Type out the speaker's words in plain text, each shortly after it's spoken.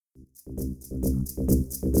Welcome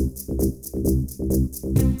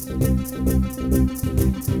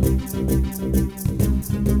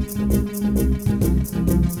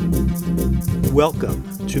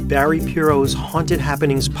to Barry Piro's Haunted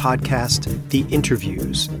Happenings podcast, The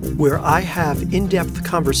Interviews, where I have in-depth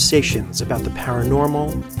conversations about the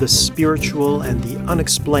paranormal, the spiritual, and the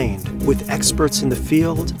unexplained with experts in the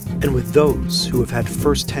field and with those who have had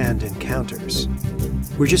first-hand encounters.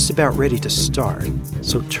 We're just about ready to start,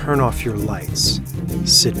 so turn off your lights,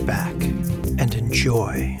 sit back, and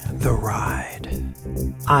enjoy the ride.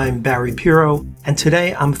 I'm Barry Piro, and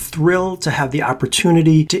today I'm thrilled to have the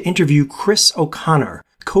opportunity to interview Chris O'Connor,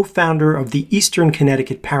 co-founder of the Eastern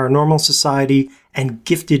Connecticut Paranormal Society and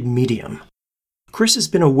gifted medium. Chris has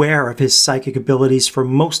been aware of his psychic abilities for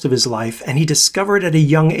most of his life, and he discovered at a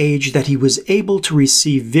young age that he was able to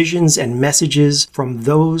receive visions and messages from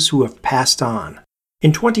those who have passed on.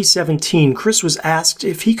 In 2017, Chris was asked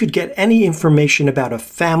if he could get any information about a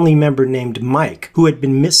family member named Mike who had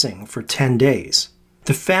been missing for 10 days.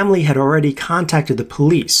 The family had already contacted the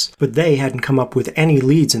police, but they hadn't come up with any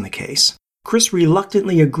leads in the case. Chris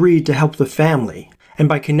reluctantly agreed to help the family, and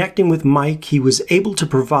by connecting with Mike, he was able to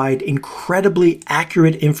provide incredibly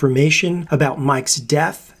accurate information about Mike's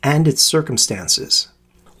death and its circumstances.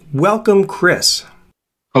 Welcome, Chris.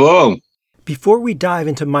 Hello. Before we dive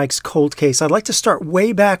into Mike's cold case, I'd like to start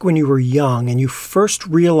way back when you were young and you first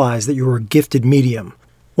realized that you were a gifted medium.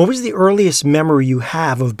 What was the earliest memory you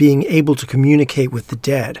have of being able to communicate with the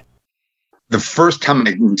dead? The first time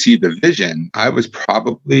I received a vision, I was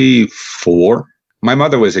probably 4. My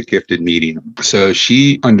mother was a gifted medium, so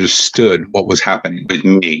she understood what was happening with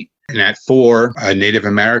me. And at 4, a Native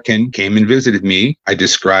American came and visited me. I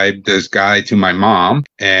described this guy to my mom,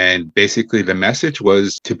 and basically the message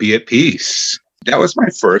was to be at peace. That was my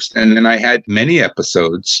first, and then I had many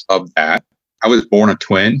episodes of that. I was born a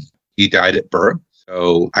twin. He died at birth.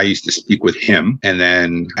 So I used to speak with him. And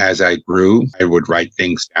then as I grew, I would write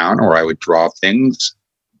things down or I would draw things.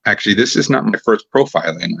 Actually, this is not my first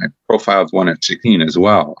profiling. I profiled one at 16 as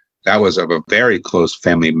well. That was of a very close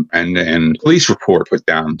family friend, and police report put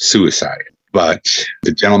down suicide. But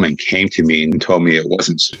the gentleman came to me and told me it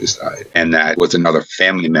wasn't suicide and that was another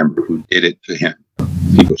family member who did it to him.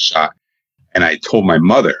 He was shot. And I told my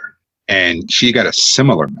mother, and she got a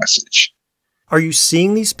similar message. Are you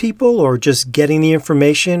seeing these people or just getting the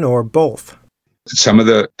information or both? Some of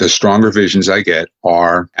the stronger visions I get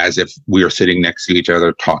are as if we are sitting next to each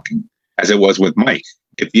other talking, as it was with Mike.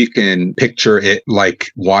 If you can picture it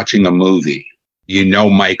like watching a movie, you know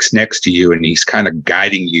Mike's next to you and he's kind of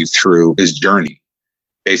guiding you through his journey,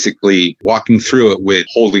 basically walking through it with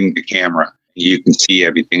holding the camera. You can see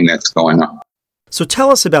everything that's going on. So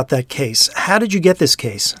tell us about that case. How did you get this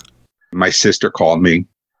case? My sister called me.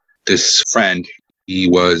 This friend, he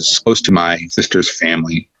was close to my sister's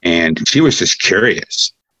family, and she was just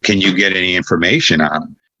curious. Can you get any information on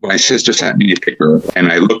him? My sister sent me a picture,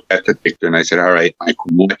 and I looked at the picture, and I said, all right, Mike,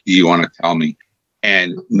 what do you want to tell me?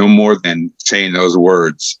 And no more than saying those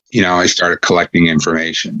words, I started collecting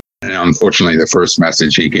information. And unfortunately, the first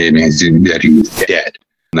message he gave me is that he was dead,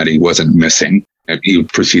 that he wasn't missing. And he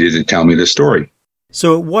proceeded to tell me the story.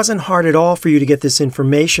 So it wasn't hard at all for you to get this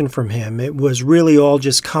information from him. It was really all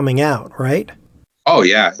just coming out, right? Oh,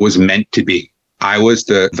 yeah. It was meant to be. I was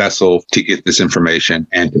the vessel to get this information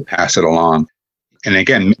and to pass it along. And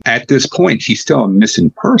again, at this point, he's still a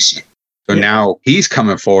missing person. So now he's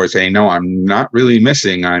coming forward saying, no, I'm not really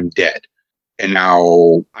missing. I'm dead. And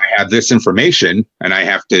now I have this information and I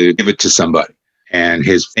have to give it to somebody. And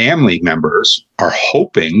his family members are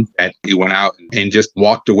hoping that he went out and just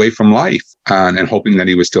walked away from life and hoping that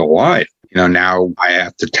he was still alive. Now I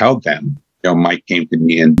have to tell them, Mike came to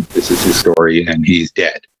me and this is his story and he's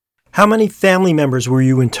dead. How many family members were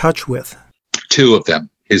you in touch with? 2 of them,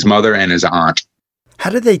 his mother and his aunt. How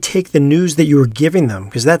did they take the news that you were giving them?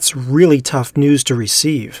 Because that's really tough news to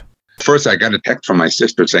receive. First, I got a text from my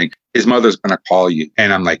sister saying, his mother's going to call you.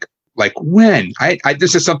 And I'm like when? I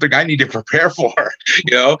this is something I need to prepare for,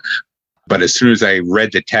 But as soon as I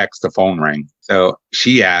read the text, the phone rang. So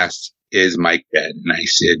she asked, is Mike dead? And I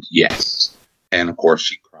said, yes. And of course,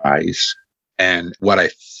 she cries. And what I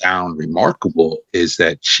found remarkable is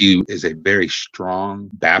that she is a very strong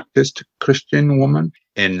Baptist Christian woman.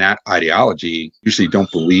 In that ideology, usually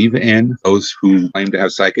don't believe in those who claim to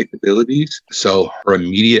have psychic abilities. So her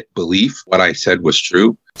immediate belief, what I said was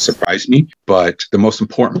true, surprised me. But the most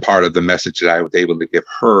important part of the message that I was able to give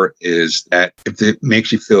her is that if it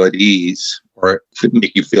makes you feel at ease or if it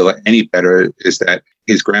make you feel any better, is that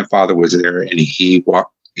his grandfather was there and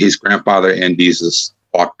his grandfather and Jesus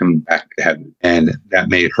walked him back to heaven. And that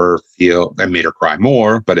made her cry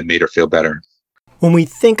more, but it made her feel better. When we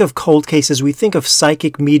think of cold cases, we think of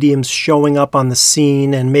psychic mediums showing up on the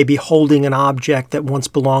scene and maybe holding an object that once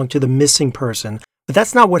belonged to the missing person. But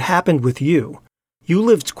that's not what happened with you. You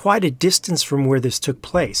lived quite a distance from where this took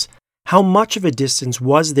place. How much of a distance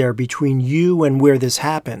was there between you and where this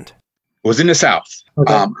happened? It was in the South.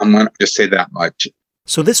 Okay. I'm going to just say that much.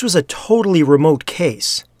 So this was a totally remote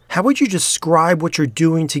case. How would you describe what you're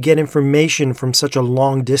doing to get information from such a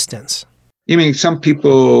long distance? You mean some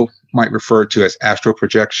people might refer to as astral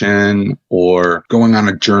projection or going on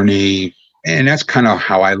a journey. And that's kind of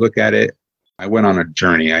how I look at it. I went on a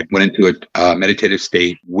journey. I went into a meditative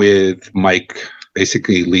state with Mike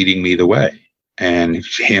basically leading me the way and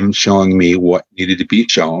him showing me what needed to be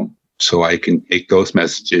shown so I can take those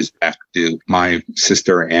messages back to my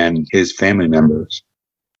sister and his family members.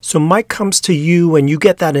 So Mike comes to you and you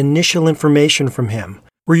get that initial information from him.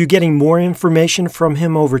 Were you getting more information from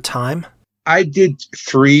him over time? I did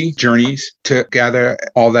 3 journeys to gather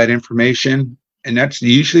all that information, and that's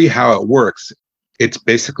usually how it works. It's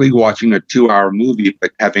basically watching a 2-hour movie,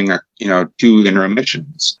 but having 2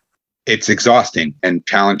 intermissions. It's exhausting and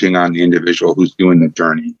challenging on the individual who's doing the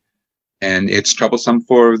journey. And it's troublesome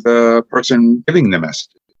for the person giving the message.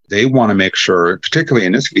 They want to make sure, particularly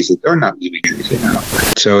in this case, that they're not leaving anything out.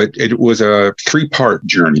 So it was a 3-part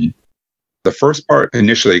journey. The first part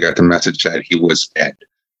initially got the message that he was dead.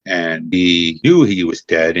 And he knew he was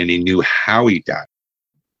dead, and he knew how he died.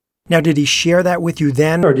 Now, did he share that with you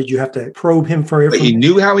then, or did you have to probe him for information? He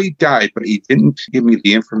knew how he died, but he didn't give me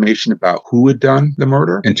the information about who had done the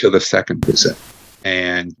murder until the second visit.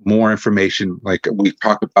 And more information, like we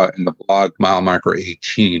talked about in the blog, mile marker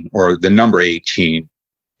 18, or the number 18,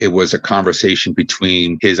 it was a conversation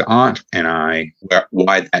between his aunt and I,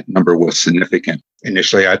 why that number was significant.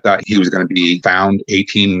 Initially, I thought he was going to be found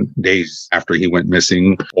 18 days after he went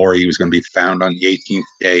missing, or he was going to be found on the 18th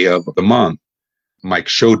day of the month. Mike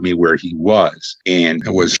showed me where he was, and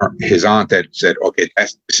it was his aunt that said, okay,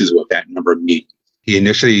 this is what that number means. He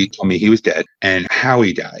initially told me he was dead and how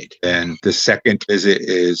he died. And the second visit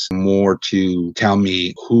is more to tell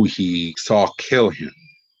me who he saw kill him.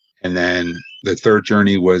 And then the third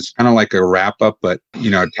journey was kind of like a wrap up, but,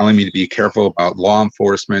 telling me to be careful about law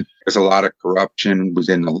enforcement. There's a lot of corruption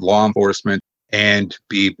within the law enforcement, and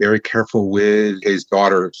be very careful with his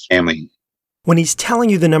daughter's family. When he's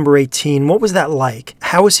telling you the number 18, what was that like?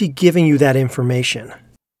 How was he giving you that information?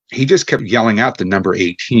 He just kept yelling out the number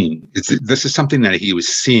 18. This is something that he was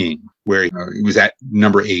seeing where he was at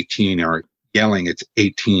number 18 or yelling, it's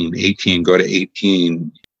 18, 18, go to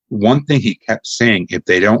 18. One thing he kept saying, if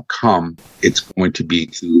they don't come, it's going to be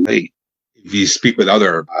too late. If you speak with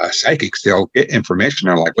other psychics, they'll get information.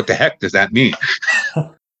 They're like, what the heck does that mean?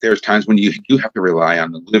 There's times when you do have to rely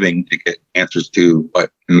on the living to get answers to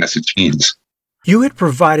what the message means. You had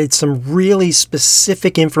provided some really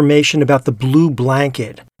specific information about the blue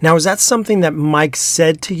blanket. Now, is that something that Mike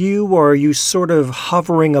said to you, or are you sort of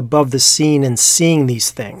hovering above the scene and seeing these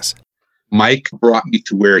things? Mike brought me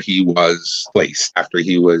to where he was placed after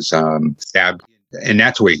he was stabbed, and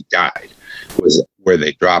that's where he died, was where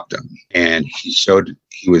they dropped him. And he showed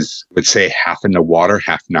would say half in the water,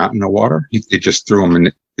 half not in the water. They just threw him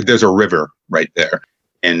in. There's a river right there,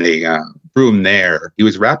 and they threw him there. He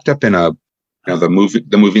was wrapped up in the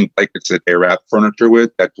moving blankets that they wrap furniture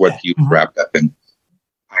with. That's what he was wrapped up in.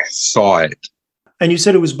 I saw it. And you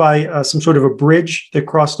said it was by some sort of a bridge that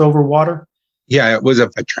crossed over water? Yeah, it was a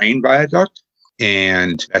train viaduct,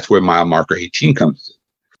 and that's where mile marker 18 comes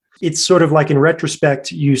in. It's sort of like in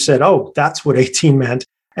retrospect, you said, oh, that's what 18 meant.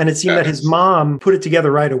 And it seemed that his mom put it together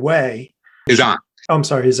right away. His aunt. Oh, I'm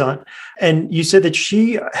sorry, his aunt. And you said that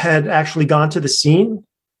she had actually gone to the scene?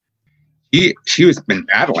 She was been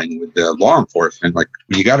battling with the law enforcement, like,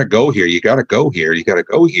 you got to go here, you got to go here, you got to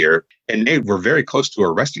go here. And they were very close to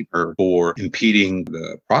arresting her for impeding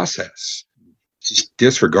the process. She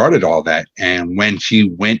disregarded all that. And when she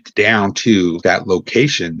went down to that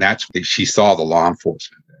location, that's when she saw the law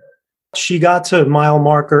enforcement there. She got to mile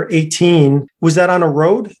marker 18. Was that on a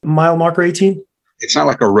road, mile marker 18? It's not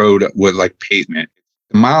like a road with like pavement.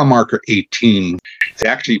 The mile marker 18 is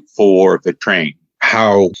actually for the train.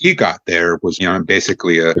 How he got there was,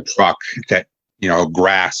 basically a truck that, the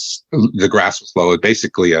grass was low.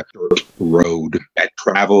 Basically a road that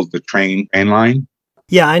traveled the train line.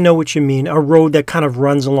 Yeah, I know what you mean. A road that kind of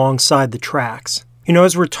runs alongside the tracks.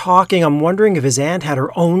 As we're talking, I'm wondering if his aunt had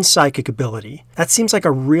her own psychic ability. That seems like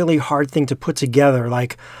a really hard thing to put together.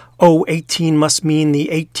 Like, 18 must mean the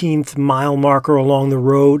 18th mile marker along the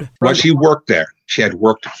road. Well, she worked there. She had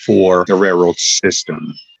worked for the railroad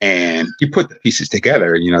system. And he put the pieces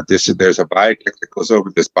together. There's a viaduct that goes over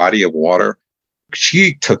this body of water.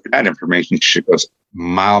 She took that information. She goes,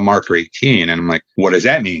 mile marker 18. And I'm like, what does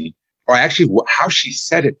that mean? Or actually, how she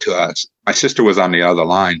said it to us. My sister was on the other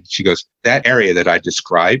line. She goes, that area that I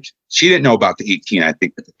described, she didn't know about the 18, I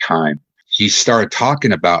think, at the time. She started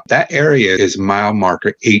talking about that area is mile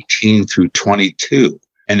marker 18 through 22.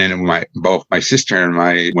 And then both my sister and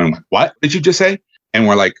I went, what did you just say? And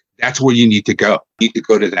we're like, that's where you need to go. You need to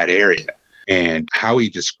go to that area. And how he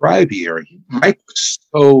described the area, Mike was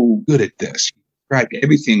so good at this. He described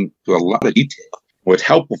everything to a lot of detail. It was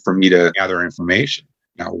helpful for me to gather information.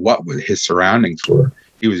 Now, what his surroundings were.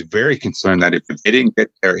 He was very concerned that if they didn't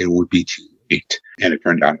get there, it would be too late. And it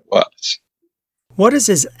turned out it was. What is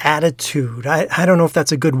his attitude? I don't know if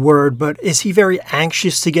that's a good word, but is he very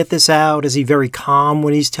anxious to get this out? Is he very calm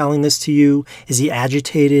when he's telling this to you? Is he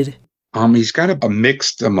agitated? He's got a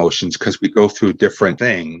mixed emotions because we go through different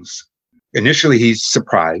things. Initially, he's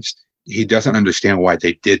surprised. He doesn't understand why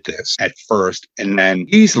they did this at first. And then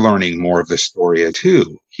he's learning more of the story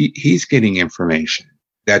too. He's getting information.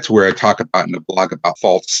 That's where I talk about in the blog about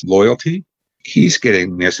false loyalty. He's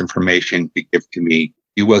getting this information to give to me.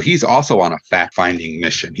 Well, he's also on a fact-finding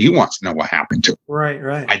mission. He wants to know what happened to him.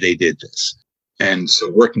 Right. Why they did this. And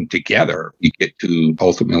so working together, we get to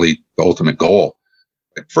ultimately the ultimate goal.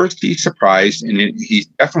 At first, he's surprised, and he's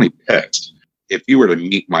definitely pissed. If you were to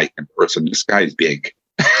meet Mike in person, this guy's big.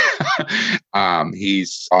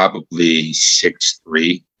 He's probably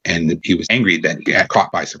 6'3", and he was angry that he got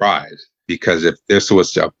caught by surprise. Because if this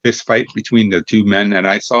was a fist fight between the two men that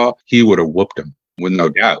I saw, he would have whooped him, with no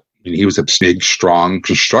doubt. And he was a big, strong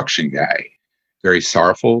construction guy. Very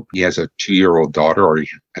sorrowful. He has a 2-year-old daughter, or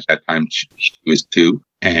at that time she was 2.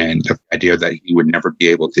 And the idea that he would never be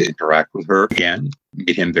able to interact with her again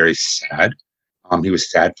made him very sad. He was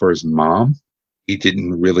sad for his mom. He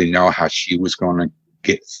didn't really know how she was going to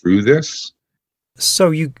get through this.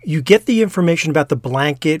 So you get the information about the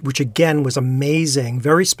blanket, which again was amazing,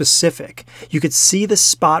 very specific. You could see the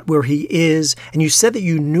spot where he is, and you said that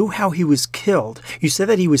you knew how he was killed. You said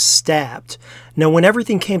that he was stabbed. Now, when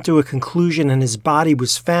everything came to a conclusion and his body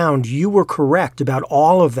was found, you were correct about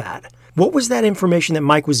all of that. What was that information that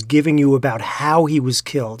Mike was giving you about how he was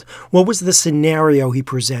killed? What was the scenario he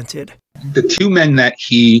presented? The 2 men that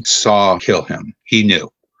he saw kill him, he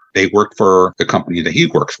knew. They worked for the company that he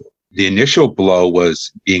works for. The initial blow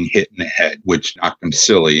was being hit in the head, which knocked him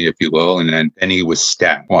silly, if you will. And then he was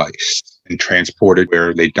stabbed twice and transported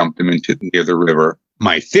where they dumped him into near the river.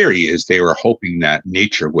 My theory is they were hoping that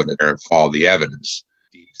nature would have all the evidence.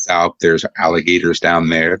 Deep south, there's alligators down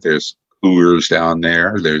there. There's cougars down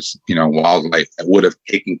there. There's, wildlife that would have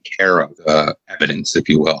taken care of the evidence, if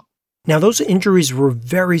you will. Now, those injuries were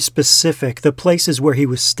very specific, the places where he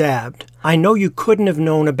was stabbed. I know you couldn't have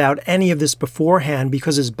known about any of this beforehand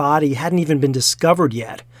because his body hadn't even been discovered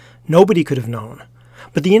yet. Nobody could have known.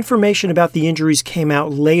 But the information about the injuries came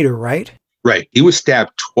out later, right? Right. He was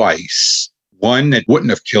stabbed twice. One that wouldn't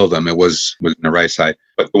have killed him, it was in the right side,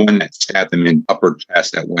 but the one that stabbed him in upper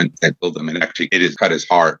chest that killed him and actually cut his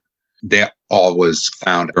heart. That all was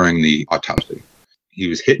found during the autopsy. He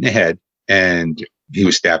was hit in the head and he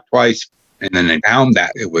was stabbed twice, and then they found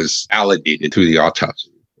that it was validated through the autopsy.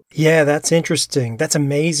 Yeah, that's interesting. That's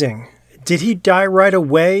amazing. Did he die right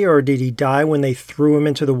away, or did he die when they threw him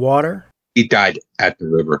into the water? He died at the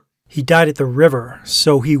river. He died at the river,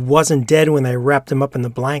 so he wasn't dead when they wrapped him up in the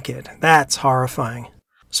blanket. That's horrifying.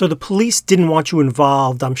 So the police didn't want you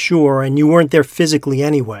involved, I'm sure, and you weren't there physically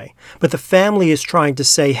anyway. But the family is trying to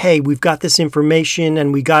say, hey, we've got this information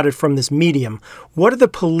and we got it from this medium. What are the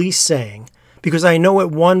police saying? Because I know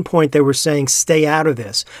at one point they were saying, stay out of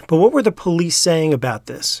this. But what were the police saying about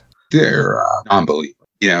this? They're non-believers.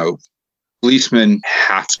 Policemen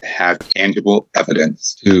have to have tangible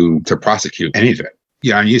evidence to prosecute anything.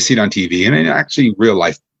 And you see it on TV, and actually real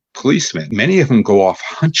life policemen, many of them go off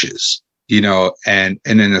hunches, and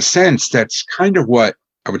in a sense, that's kind of what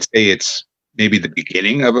I would say it's maybe the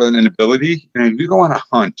beginning of an ability. If you go on a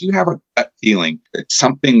hunt, you have a gut feeling that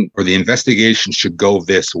something or the investigation should go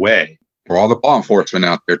this way. For all the law enforcement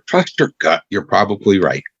out there, trust your gut. You're probably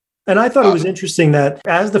right. And I thought it was interesting that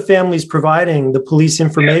as the family's providing the police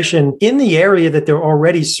information in the area that they're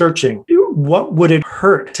already searching, what would it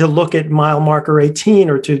hurt to look at mile marker 18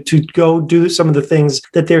 or to go do some of the things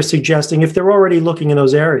that they're suggesting if they're already looking in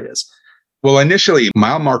those areas? Well, initially,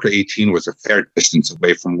 mile marker 18 was a fair distance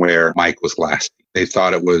away from where Mike was last. They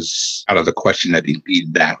thought it was out of the question that he'd be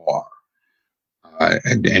that far.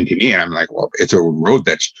 And to me, I'm like, well, it's a road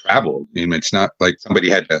that's traveled. I mean, it's not like somebody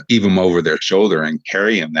had to heave him over their shoulder and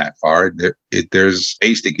carry him that far. There's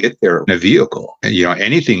space to get there in a vehicle. And,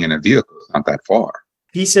 anything in a vehicle is not that far.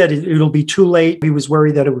 He said it'll be too late. He was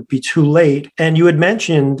worried that it would be too late. And you had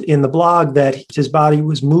mentioned in the blog that his body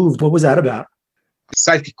was moved. What was that about?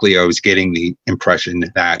 Psychically, I was getting the impression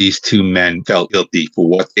that these two men felt guilty for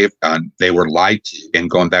what they've done. They were lied to, and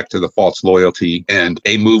going back to the false loyalty, and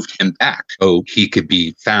they moved him back so he could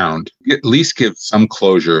be found, at least give some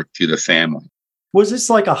closure to the family. Was this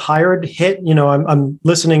like a hired hit? I'm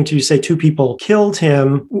listening to you say two people killed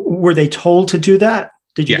him. Were they told to do that?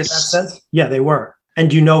 Did you get that sense? Yeah, they were. And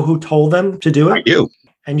do you know who told them to do it? I do.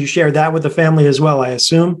 And you shared that with the family as well, I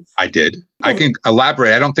assume? I did. I can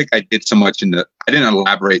elaborate. I don't think I did so much I didn't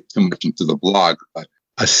elaborate too much into the blog, but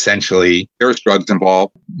essentially there was drugs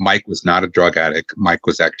involved. Mike was not a drug addict. Mike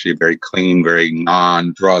was actually a very clean, very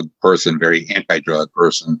non-drug person, very anti-drug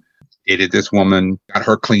person. Dated this woman, got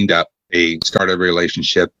her cleaned up. They started a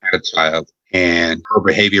relationship, had a child, and her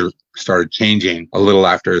behavior started changing a little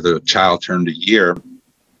after the child turned a year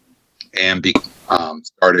and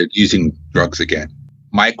started using drugs again.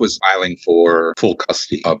 Mike was filing for full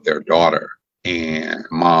custody of their daughter, and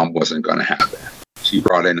mom wasn't going to have that. She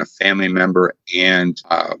brought in a family member and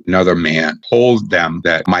another man, told them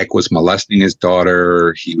that Mike was molesting his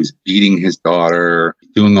daughter, he was beating his daughter,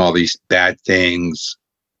 doing all these bad things.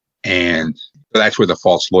 And that's where the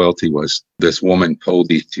false loyalty was. This woman told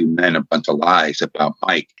these two men a bunch of lies about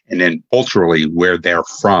Mike. And then culturally, where they're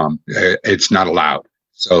from, it's not allowed.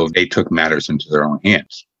 So they took matters into their own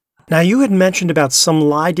hands. Now, you had mentioned about some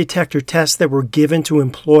lie detector tests that were given to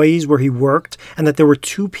employees where he worked, and that there were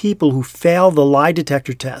two people who failed the lie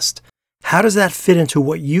detector test. How does that fit into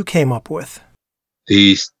what you came up with?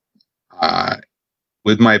 These,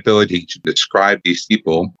 with my ability to describe these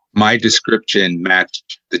people, my description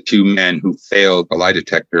matched the two men who failed the lie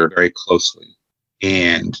detector very closely.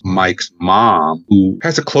 And Mike's mom, who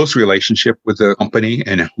has a close relationship with the company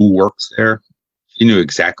and who works there, she knew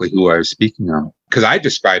exactly who I was speaking of. Because I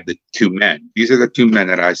described the two men. These are the two men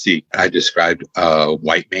that I see. I described a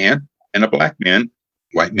white man and a black man.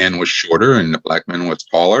 White man was shorter and the black man was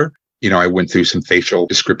taller. I went through some facial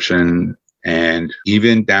description and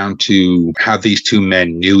even down to how these two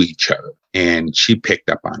men knew each other. And she picked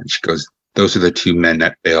up on it. She goes, those are the two men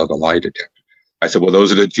that failed the lie detector. I said, well,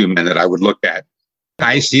 those are the two men that I would look at.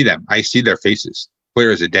 I see them. I see their faces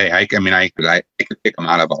clear as a day. I could pick them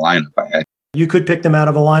out of a lineup. You could pick them out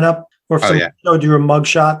of a lineup? Or if someone showed you a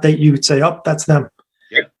mugshot that you would say, oh, that's them.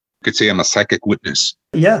 Yeah. You could say I'm a psychic witness.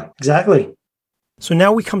 Yeah, exactly. So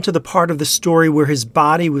now we come to the part of the story where his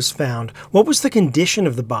body was found. What was the condition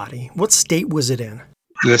of the body? What state was it in?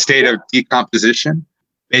 The state of decomposition,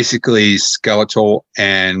 basically skeletal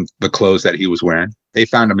and the clothes that he was wearing. They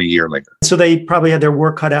found him a year later. So they probably had their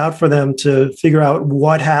work cut out for them to figure out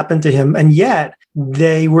what happened to him. And yet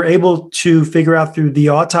they were able to figure out through the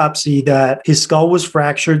autopsy that his skull was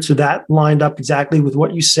fractured. So that lined up exactly with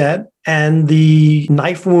what you said. And the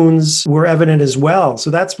knife wounds were evident as well. So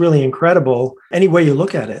that's really incredible, any way you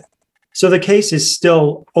look at it. So the case is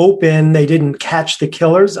still open. They didn't catch the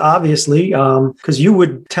killers, obviously, because you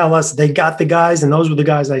would tell us they got the guys and those were the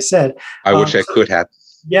guys I said. I wish I could have.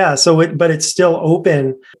 Yeah, but it's still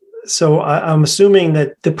open. So I'm assuming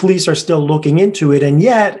that the police are still looking into it. And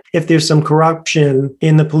yet, if there's some corruption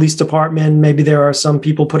in the police department, maybe there are some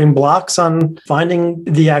people putting blocks on finding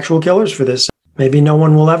the actual killers for this. Maybe no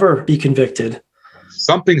one will ever be convicted.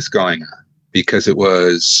 Something's going on because it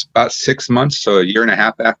was about 6 months, so a year and a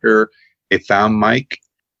half after they found Mike,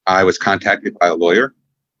 I was contacted by a lawyer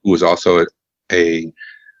who was also a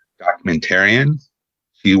documentarian.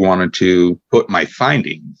 He wanted to put my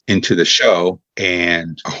findings into the show,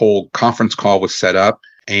 and a whole conference call was set up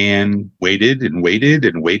and waited and waited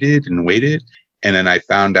and waited and waited. And then I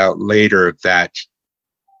found out later that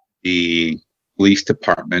the police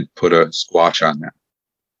department put a squash on that.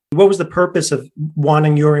 What was the purpose of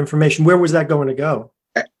wanting your information? Where was that going to go?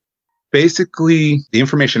 Basically, the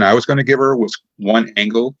information I was going to give her was one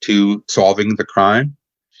angle to solving the crime.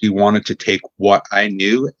 She wanted to take what I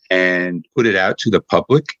knew and put it out to the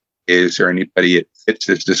public. Is there anybody that fits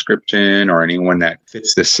this description or anyone that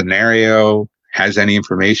fits this scenario, has any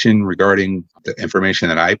information regarding the information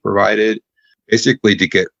that I provided? Basically to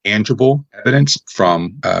get tangible evidence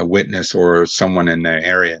from a witness or someone in the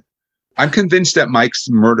area. I'm convinced that Mike's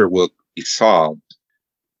murder will be solved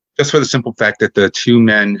just for the simple fact that the two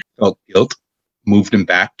men felt guilt, moved him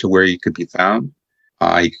back to where he could be found.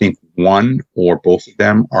 I think one or both of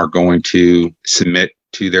them are going to submit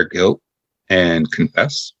to their guilt and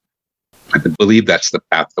confess. I believe that's the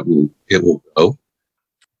path that it will go.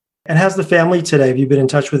 And how's the family today? Have you been in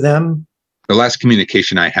touch with them? The last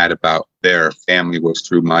communication I had about their family was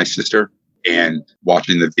through my sister, and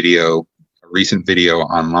watching the video, a recent video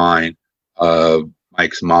online of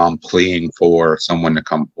Mike's mom pleading for someone to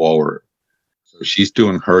come forward. So she's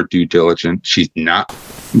doing her due diligence. She's not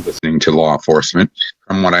listening to law enforcement.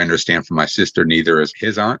 From what I understand from my sister, neither is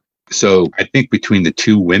his aunt. So I think between the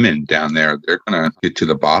two women down there, they're going to get to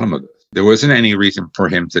the bottom of this. There wasn't any reason for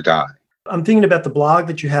him to die. I'm thinking about the blog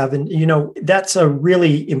that you have, and that's a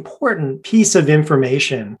really important piece of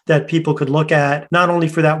information that people could look at, not only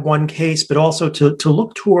for that one case, but also to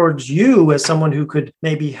look towards you as someone who could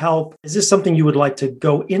maybe help. Is this something you would like to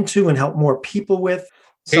go into and help more people with?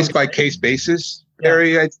 Case by case basis,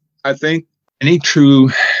 Barry, I think any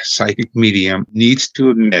true psychic medium needs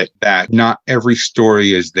to admit that not every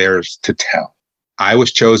story is theirs to tell. I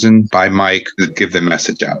was chosen by Mike to give the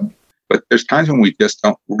message out. But there's times when we're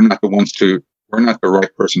not the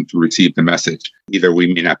right person to receive the message. Either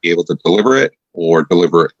we may not be able to deliver it or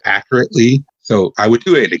deliver it accurately. So I would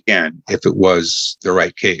do it again if it was the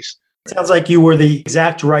right case. Sounds like you were the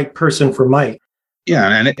exact right person for Mike.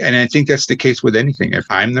 Yeah, and I think that's the case with anything. If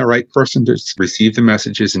I'm the right person to receive the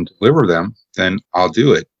messages and deliver them, then I'll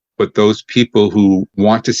do it. But those people who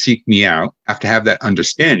want to seek me out have to have that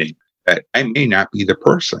understanding that I may not be the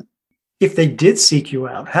person. If they did seek you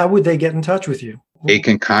out, how would they get in touch with you? They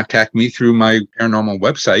can contact me through my paranormal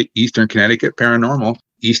website, Eastern Connecticut Paranormal,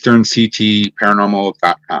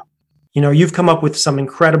 easternctparanormal.com. You've come up with some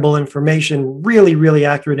incredible information, really, really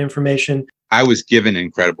accurate information. I was given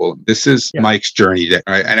incredible. This is Mike's journey.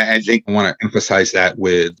 And I think I want to emphasize that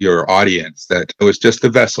with your audience, that I was just a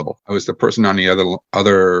vessel. I was the person on the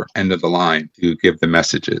other end of the line to give the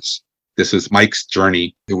messages. This was Mike's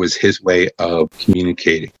journey. It was his way of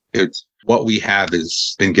communicating. It's what we have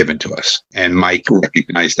has been given to us. And Mike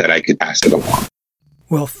recognized that I could pass it along.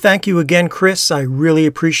 Well, thank you again, Chris. I really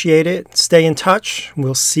appreciate it. Stay in touch.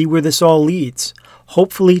 We'll see where this all leads.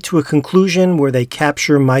 Hopefully to a conclusion where they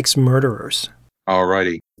capture Mike's murderers. All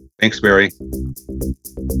righty. Thanks, Barry.